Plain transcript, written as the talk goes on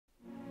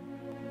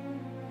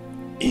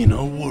In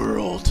a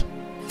world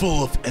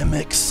full of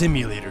MX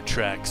simulator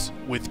tracks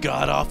with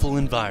god-awful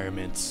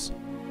environments,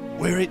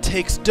 where it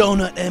takes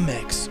Donut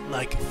MX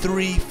like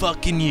 3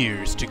 fucking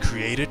years to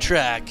create a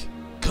track,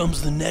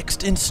 comes the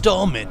next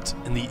installment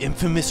in the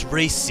infamous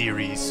race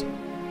series,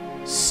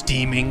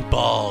 Steaming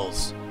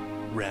Balls,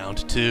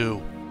 Round 2,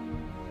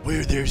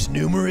 where there's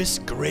numerous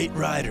great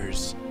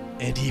riders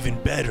and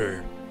even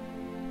better,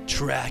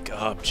 track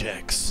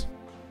objects.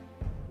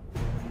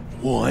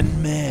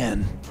 One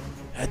man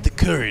had the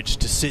courage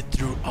to sit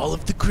through all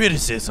of the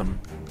criticism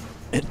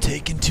and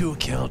take into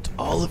account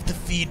all of the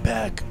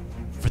feedback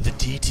for the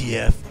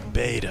DTF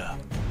beta,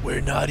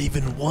 where not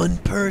even one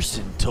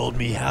person told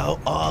me how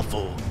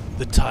awful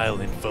the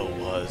tileinfo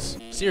was.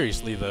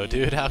 Seriously though,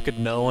 dude, how could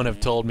no one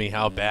have told me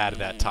how bad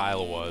that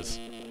tile was?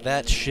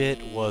 That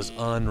shit was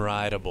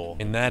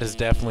unrideable, and that is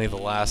definitely the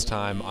last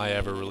time I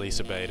ever release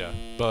a beta.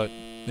 But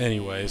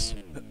anyways.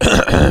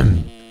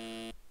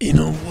 In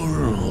a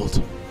world,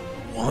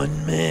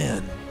 one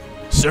man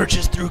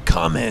searches through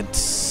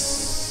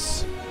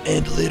comments,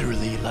 and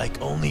literally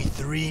like only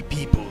 3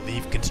 people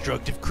leave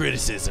constructive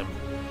criticism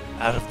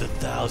out of the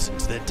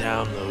thousands that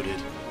downloaded.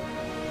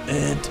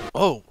 And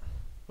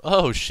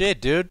oh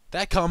shit, dude,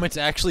 that comment's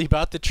actually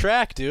about the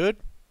track, dude.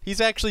 He's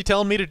actually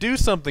telling me to do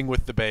something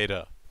with the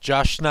beta.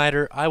 Josh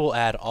Schneider, I will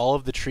add all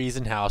of the trees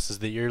and houses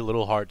that your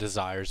little heart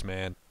desires,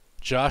 man.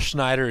 Josh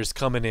Schneider is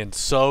coming in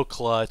so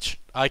clutch.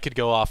 I could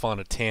go off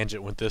on a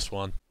tangent with this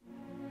one.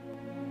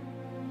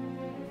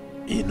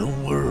 In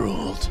a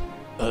world,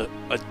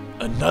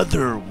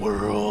 another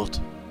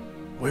world,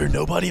 where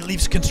nobody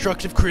leaves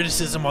constructive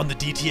criticism on the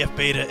DTF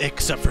beta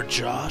except for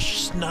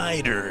Josh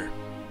Schneider,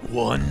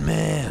 one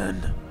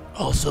man,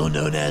 also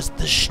known as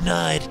the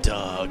Schneid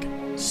Dog,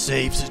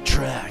 saves a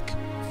track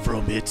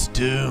from its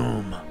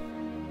doom.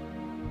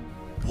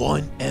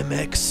 One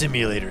MX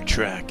simulator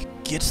track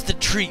gets the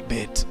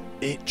treatment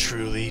it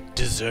truly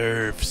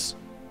deserves.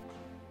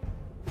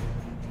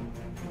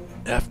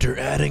 After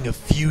adding a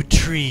few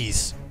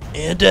trees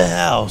and a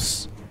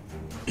house,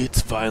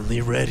 it's finally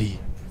ready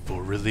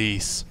for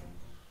release.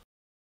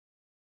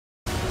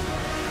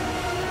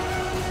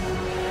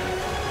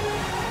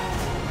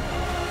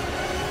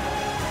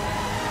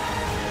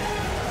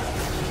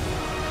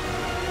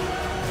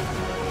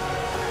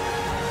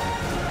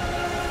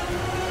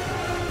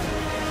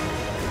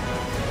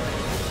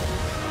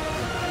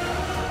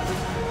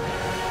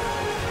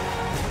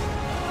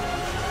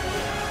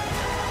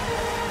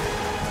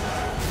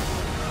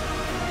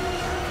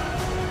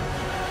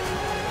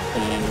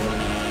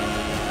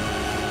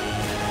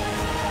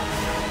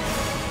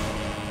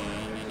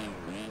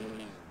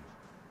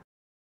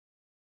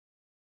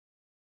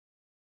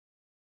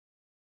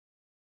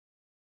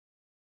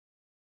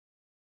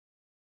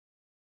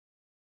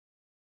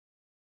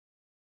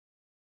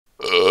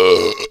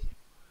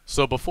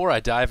 So before I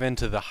dive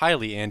into the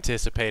highly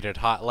anticipated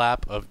hot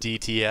lap of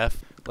DTF,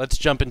 let's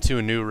jump into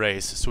a new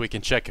race so we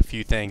can check a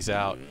few things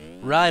out.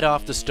 Right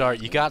off the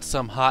start, you got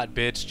some hot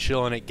bitch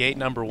chilling at gate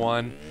number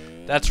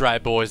 1. That's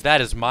right, boys,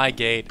 that is my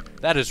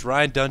gate. That is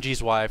Ryan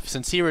Dungey's wife.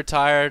 Since he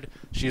retired,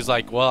 she's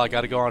like, well, I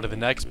gotta go on to the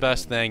next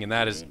best thing, and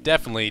that is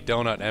definitely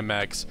Donut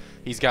MX.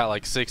 He's got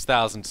like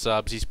 6,000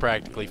 subs. He's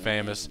practically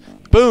famous.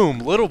 Boom!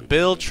 Little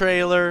Bill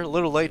trailer. A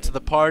little late to the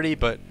party,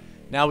 but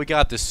now we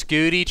got the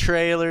Scooty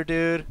trailer,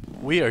 dude.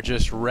 We are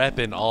just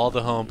repping all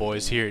the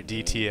homeboys here at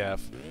DTF.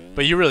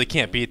 But you really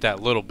can't beat that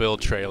Little Bill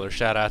trailer.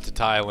 Shout out to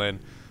Thailand.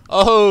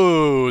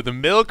 Oh, the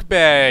milk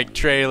bag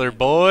trailer,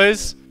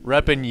 boys.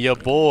 Repping ya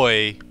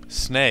boy,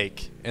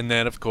 Snake. And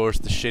then, of course,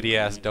 the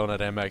shitty-ass Donut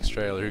MX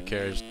trailer. Who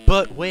cares?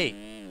 But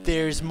wait,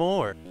 there's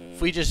more.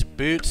 If we just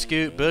boot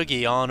scoot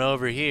boogie on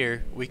over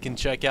here, we can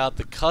check out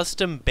the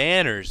custom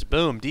banners.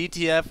 Boom,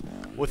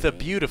 DTF with a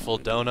beautiful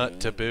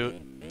donut to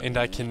boot. And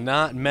I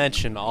cannot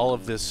mention all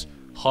of this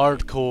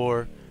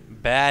hardcore,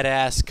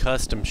 badass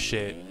custom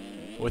shit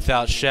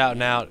without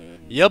shouting out,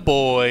 ya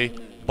boy,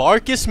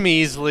 Barkus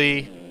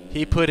Measley.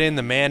 He put in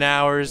the man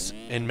hours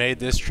and made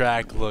this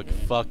track look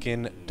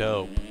fucking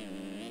dope.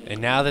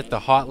 And now that the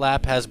hot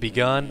lap has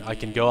begun, I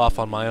can go off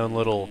on my own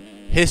little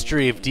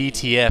history of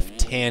DTF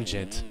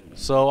tangent.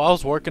 So I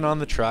was working on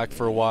the track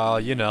for a while,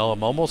 you know,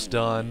 I'm almost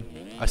done.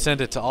 I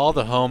send it to all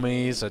the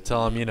homies, I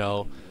tell them, you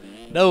know,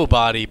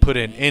 nobody put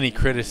in any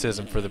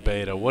criticism for the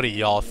beta. What do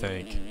y'all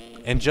think?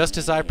 And just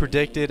as I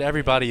predicted,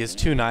 everybody is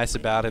too nice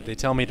about it. They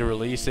tell me to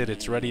release it,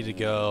 it's ready to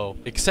go.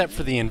 Except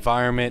for the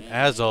environment,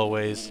 as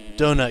always.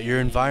 Donut,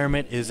 your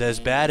environment is as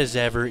bad as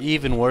ever,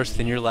 even worse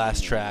than your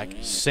last track.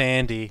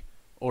 Sandy,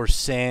 or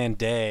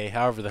Sanday,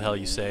 however the hell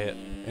you say it.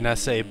 And I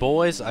say,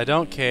 boys, I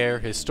don't care.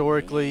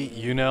 Historically,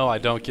 you know I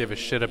don't give a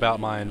shit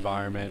about my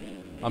environment.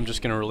 I'm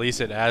just gonna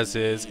release it as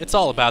is. It's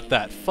all about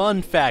that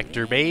fun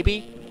factor,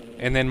 baby.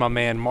 And then my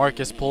man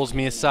Marcus pulls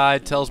me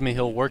aside, tells me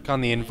he'll work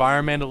on the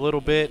environment a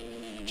little bit.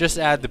 Just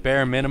add the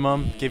bare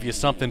minimum, give you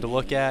something to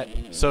look at.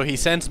 So he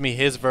sends me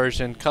his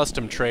version,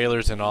 custom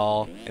trailers and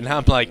all. And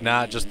I'm like,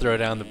 nah, just throw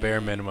down the bare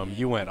minimum.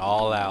 You went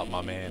all out,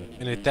 my man.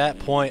 And at that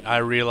point, I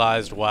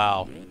realized,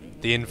 wow,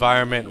 the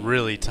environment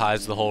really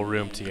ties the whole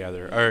room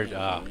together.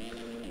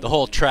 The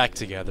whole track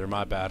together,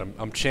 my bad.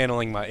 I'm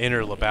channeling my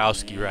inner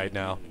Lebowski right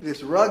now.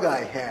 This rug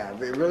I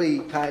have, it really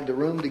tied the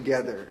room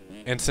together.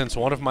 And since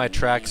one of my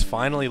tracks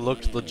finally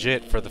looked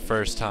legit for the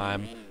first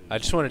time, I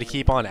just wanted to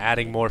keep on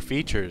adding more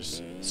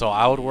features. So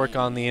I would work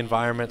on the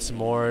environment some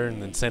more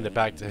and then send it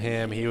back to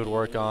him. He would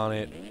work on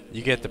it.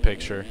 You get the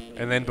picture.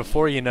 And then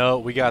before you know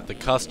it, we got the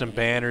custom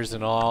banners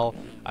and all.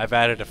 I've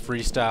added a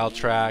freestyle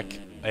track,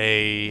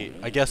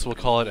 I guess we'll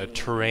call it a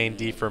terrain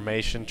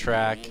deformation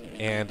track,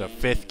 and a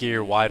 5th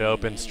gear wide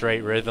open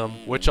straight rhythm,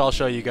 which I'll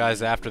show you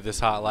guys after this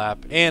hot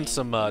lap, and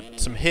some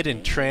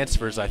hidden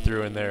transfers I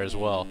threw in there as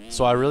well.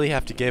 So I really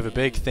have to give a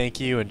big thank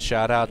you and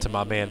shout out to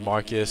my man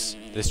Marcus.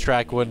 This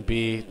track wouldn't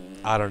be,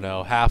 I don't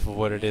know, half of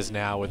what it is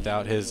now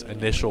without his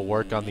initial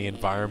work on the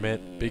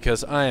environment,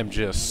 because I am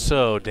just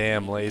so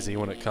damn lazy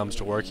when it comes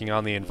to working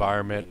on the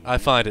environment. I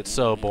find it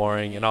so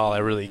boring and all I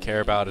really care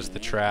about is the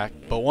track.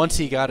 But once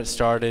he got it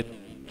started,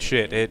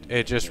 shit,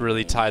 it just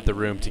really tied the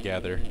room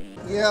together.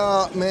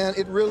 Yeah, man,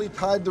 it really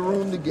tied the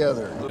room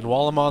together. And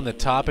while I'm on the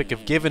topic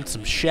of giving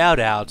some shout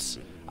outs,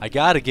 I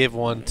gotta give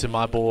one to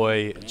my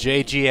boy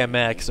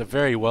JGMX, a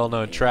very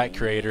well-known track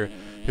creator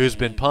who's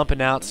been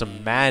pumping out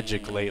some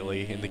magic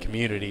lately in the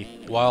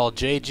community. While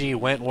JG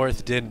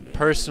Wentworth didn't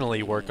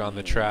personally work on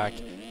the track,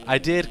 I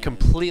did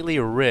completely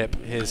rip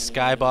his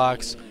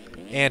skybox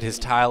and his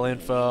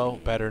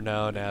tileinfo, better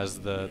known as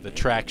the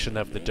traction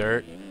of the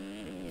dirt,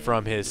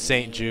 from his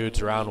St.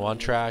 Jude's Round 1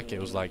 track. It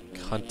was like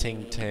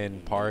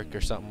Huntington Park or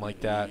something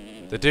like that.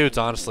 The dude's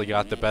honestly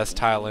got the best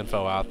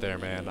tileinfo out there,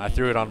 man. I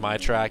threw it on my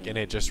track and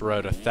it just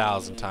rode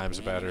 1,000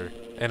 times better.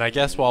 And I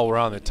guess while we're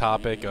on the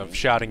topic of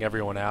shouting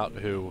everyone out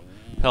who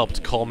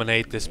helped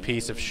culminate this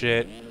piece of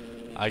shit,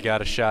 I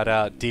gotta shout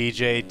out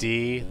DJ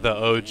D, the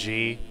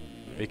OG,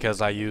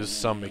 because I used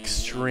some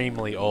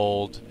extremely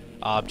old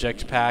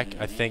object pack.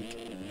 I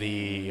think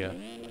the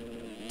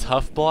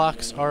Tough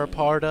Blocks are a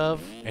part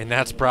of, and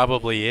that's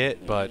probably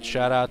it, but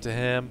shout out to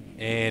him.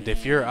 And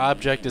if your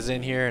object is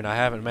in here and I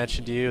haven't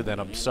mentioned you, then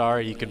I'm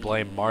sorry. You can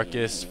blame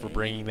Marcus for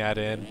bringing that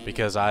in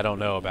because I don't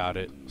know about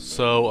it.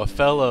 So a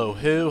fellow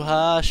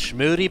hoo-ha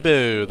schmoody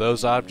boo,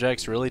 those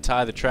objects really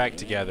tie the track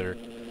together,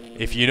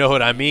 if you know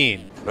what I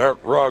mean.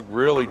 That rug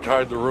really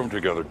tied the room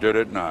together, did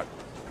it not?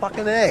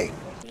 Fucking A.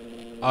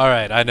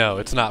 Alright, I know,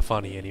 it's not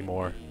funny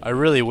anymore. I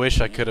really wish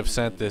I could have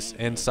sent this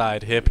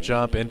inside hip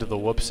jump into the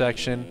whoop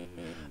section,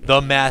 the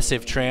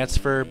massive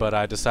transfer, but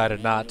I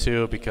decided not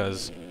to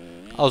because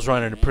I was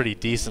running a pretty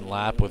decent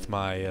lap with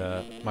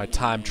my my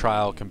time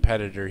trial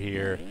competitor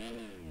here,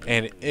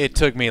 and it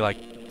took me like,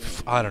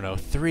 I don't know,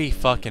 3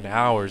 fucking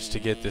hours to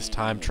get this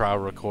time trial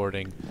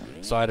recording,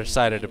 so I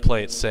decided to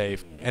play it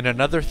safe. And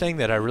another thing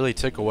that I really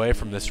took away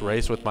from this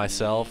race with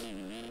myself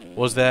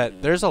was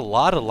that there's a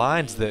lot of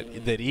lines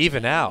that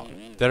even out,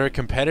 that are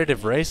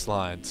competitive race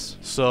lines.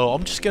 So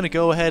I'm just gonna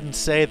go ahead and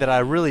say that I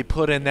really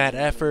put in that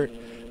effort,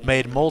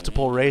 made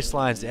multiple race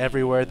lines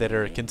everywhere that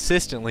are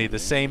consistently the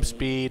same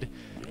speed.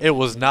 It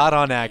was not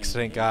on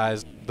accident,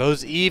 guys.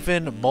 Those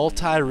even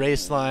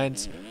multi-race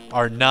lines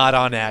are not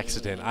on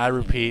accident. I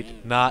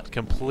repeat, not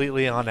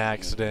completely on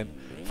accident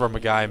from a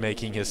guy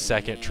making his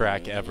 2nd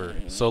track ever.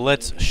 So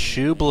let's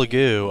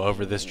shoo-blagoo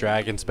over this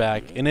dragon's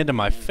back and into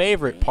my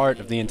favorite part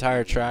of the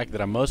entire track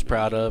that I'm most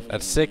proud of,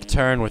 that sick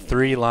turn with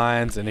 3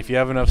 lines. And if you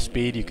have enough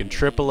speed, you can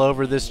triple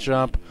over this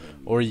jump,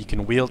 or you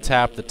can wheel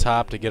tap the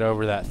top to get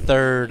over that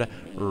 3rd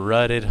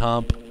rutted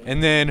hump.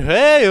 And then,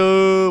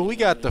 hey, we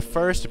got the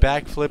first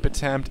backflip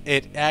attempt.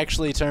 It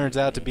actually turns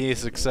out to be a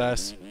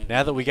success.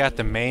 Now that we got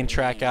the main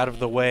track out of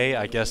the way,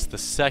 I guess the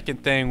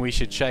second thing we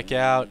should check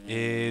out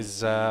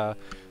is,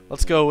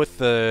 let's go with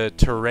the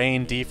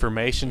terrain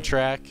deformation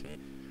track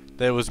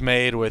that was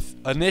made with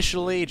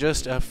initially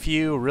just a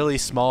few really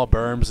small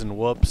berms and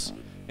whoops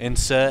and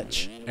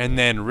such, and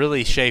then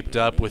really shaped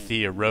up with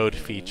the erode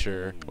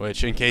feature,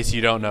 which, in case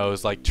you don't know,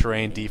 is like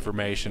terrain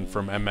deformation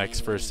from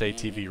MX First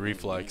ATV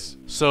Reflex.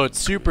 So it's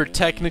super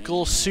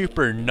technical,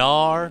 super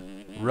gnar,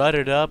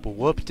 rutted up,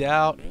 whooped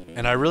out,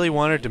 and I really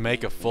wanted to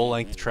make a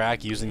full-length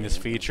track using this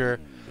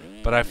feature,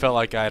 but I felt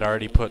like I'd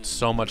already put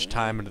so much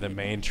time into the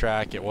main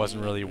track, it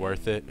wasn't really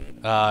worth it.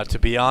 To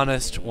be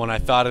honest, when I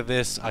thought of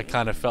this, I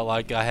kind of felt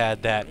like I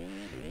had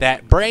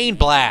that brain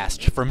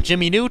blast from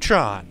Jimmy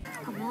Neutron.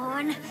 Come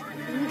on.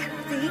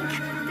 Think.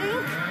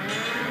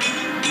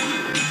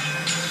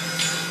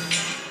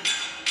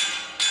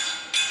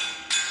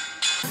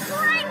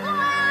 Brain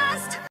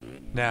blast!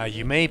 Now,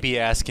 you may be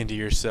asking to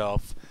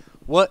yourself,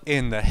 what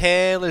in the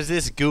hell is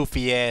this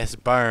goofy-ass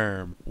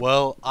berm?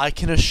 Well, I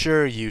can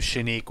assure you,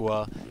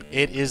 Shaniqua,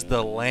 it is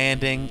the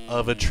landing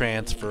of a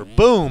transfer.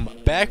 Boom!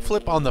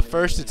 Backflip on the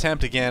first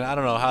attempt again. I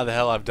don't know how the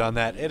hell I've done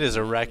that. It is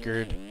a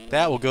record.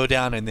 That will go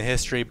down in the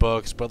history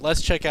books, but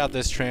let's check out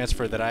this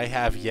transfer that I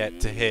have yet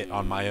to hit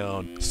on my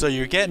own. So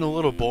you're getting a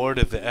little bored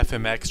of the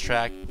FMX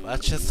track.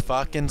 Let's just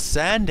fucking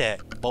send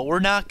it. But we're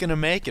not gonna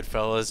make it,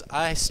 fellas.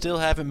 I still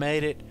haven't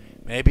made it.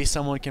 Maybe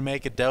someone can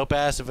make a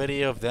dope-ass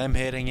video of them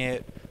hitting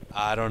it.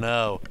 I don't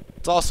know.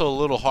 It's also a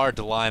little hard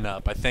to line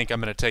up. I think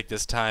I'm going to take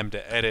this time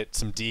to edit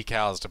some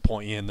decals to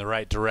point you in the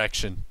right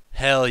direction.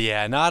 Hell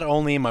yeah, not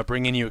only am I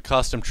bringing you a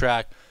custom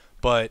track,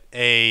 but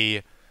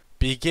a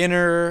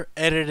beginner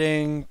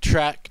editing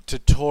track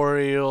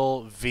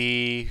tutorial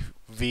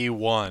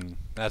V1.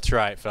 That's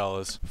right,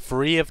 fellas.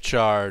 Free of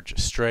charge,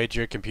 straight to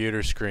your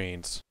computer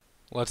screens.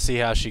 Let's see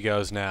how she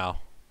goes now.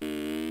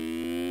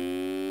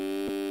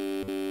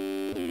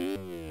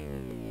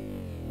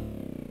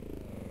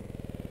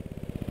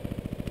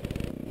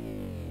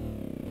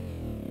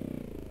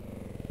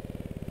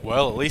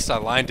 Well, at least I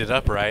lined it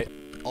up right.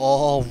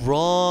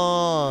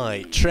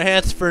 Alright,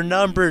 transfer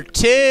number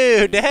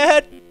 2,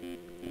 Dad!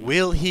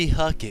 Will he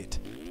huck it?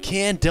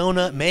 Can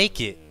Donut make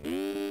it?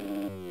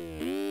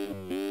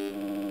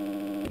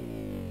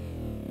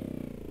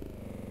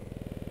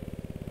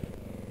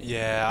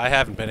 Yeah, I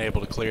haven't been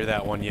able to clear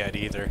that one yet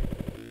either.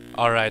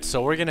 Alright,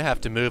 so we're gonna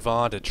have to move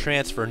on to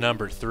transfer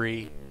number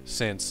 3,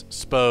 since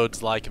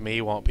Spodes like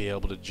me won't be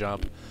able to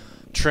jump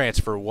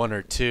transfer 1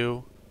 or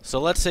 2.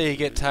 So let's say you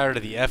get tired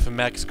of the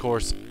FMX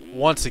course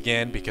once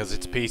again because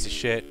it's a piece of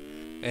shit,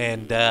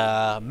 and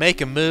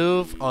make a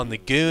move on the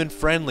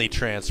goon-friendly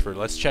transfer.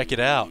 Let's check it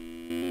out.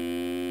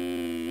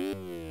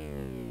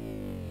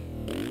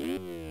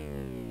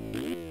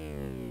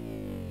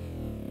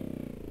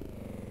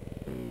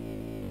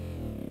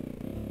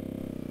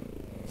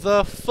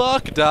 The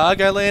fuck, dog?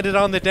 I landed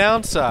on the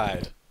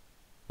downside.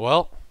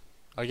 Well,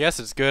 I guess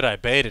it's good I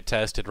beta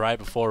tested right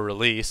before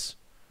release.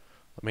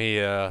 Let me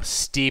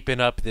steepen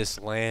up this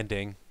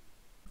landing.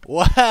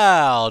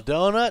 Wow,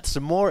 Donut,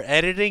 some more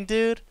editing,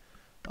 dude?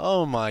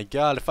 Oh my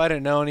god, if I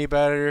didn't know any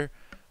better,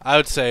 I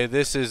would say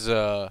this is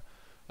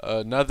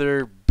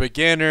another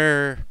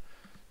beginner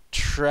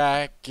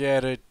track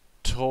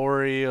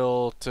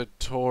editorial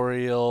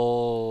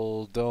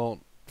tutorial.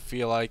 Don't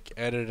feel like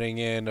editing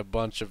in a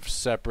bunch of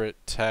separate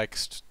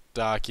text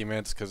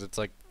documents because it's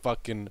like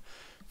fucking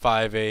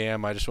 5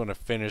 a.m. I just want to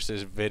finish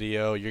this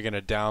video. You're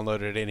gonna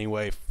download it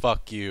anyway.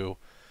 Fuck you.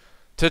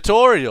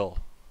 Tutorial!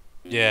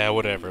 Yeah,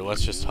 whatever.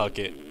 Let's just huck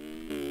it.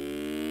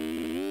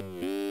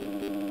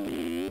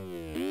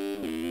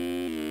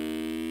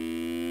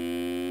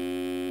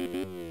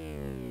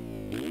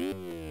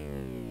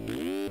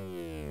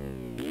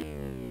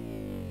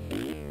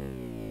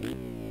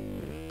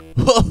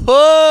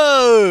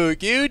 Whoa!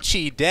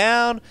 Gucci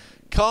down!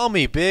 Call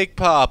me Big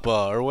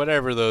Papa, or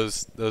whatever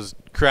those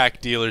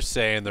crack dealers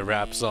say in the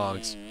rap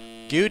songs.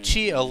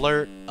 Gucci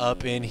alert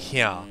up in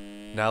here.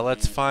 Now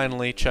let's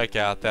finally check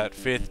out that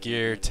 5th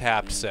gear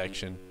tapped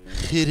section.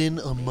 Hidden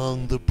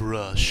among the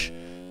brush,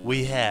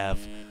 we have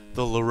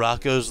the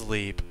Laraco's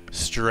Leap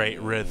straight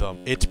rhythm.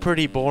 It's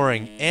pretty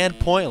boring and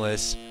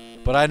pointless,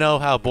 but I know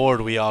how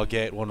bored we all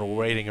get when we're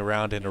waiting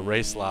around in a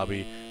race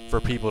lobby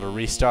for people to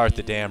restart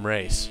the damn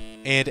race.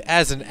 And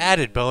as an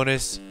added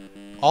bonus,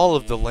 all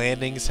of the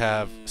landings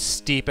have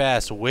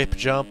steep-ass whip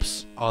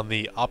jumps on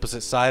the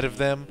opposite side of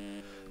them,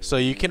 so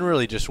you can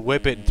really just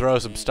whip it and throw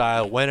some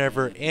style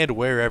whenever and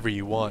wherever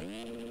you want.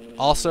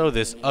 Also,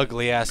 this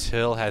ugly-ass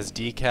hill has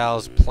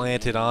decals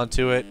planted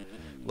onto it,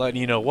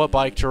 letting you know what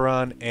bike to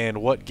run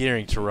and what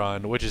gearing to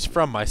run, which is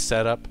from my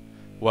setup,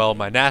 well,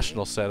 my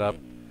national setup,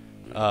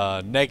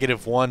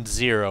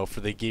 -10 for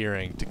the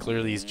gearing to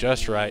clear these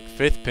just right.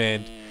 5th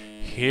pinned.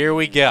 Here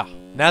we go.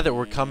 Now that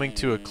we're coming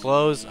to a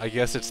close, I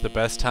guess it's the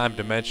best time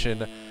to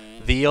mention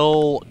the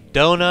old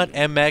Donut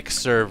MX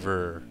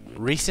server.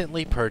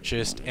 Recently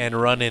purchased and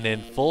running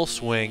in full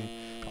swing.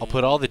 I'll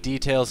put all the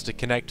details to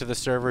connect to the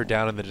server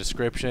down in the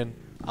description.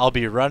 I'll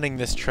be running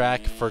this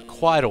track for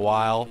quite a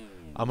while.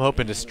 I'm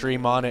hoping to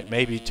stream on it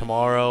maybe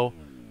tomorrow,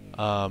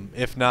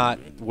 if not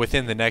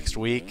within the next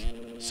week.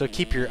 So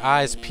keep your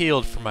eyes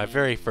peeled for my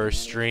very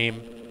first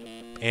stream.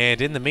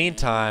 And in the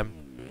meantime,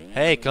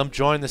 hey, come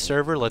join the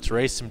server. Let's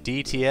race some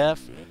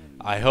DTF.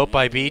 I hope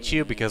I beat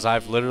you because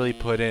I've literally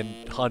put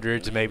in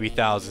hundreds, maybe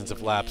thousands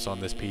of laps on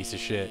this piece of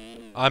shit.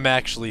 I'm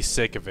actually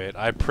sick of it.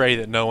 I pray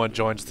that no one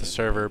joins the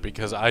server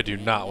because I do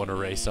not want to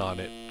race on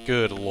it.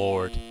 Good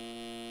lord.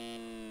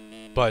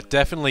 But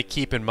definitely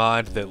keep in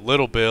mind that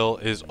Little Bill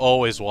is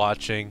always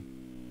watching.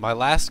 My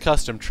last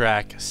custom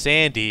track,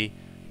 Sandy,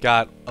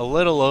 got a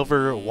little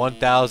over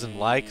 1,000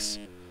 likes.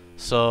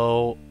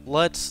 So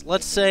let's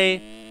say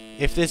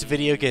if this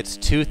video gets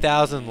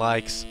 2,000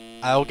 likes,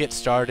 I'll get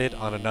started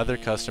on another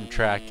custom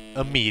track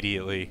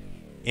immediately.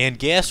 And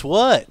guess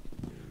what?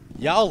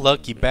 Y'all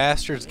lucky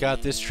bastards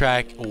got this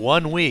track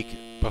 1 week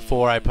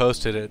before I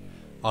posted it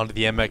onto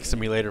the MX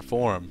Simulator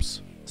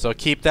forums. So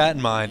keep that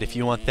in mind if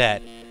you want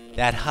that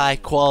high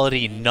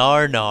quality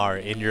nar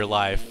in your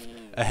life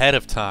ahead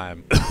of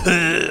time.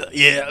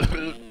 Yeah,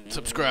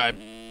 subscribe.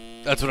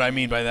 That's what I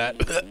mean by that.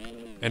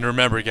 And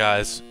remember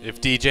guys, if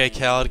DJ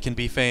Khaled can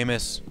be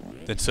famous,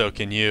 then so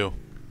can you.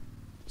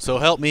 So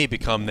help me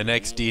become the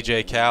next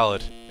DJ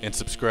Khaled and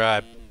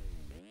subscribe.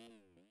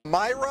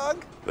 My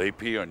rug? They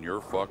pee on your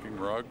fucking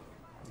rug?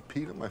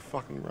 Peed on my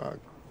fucking rug.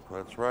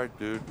 That's right,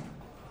 dude.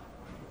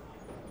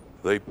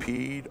 They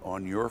peed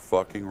on your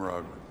fucking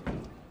rug.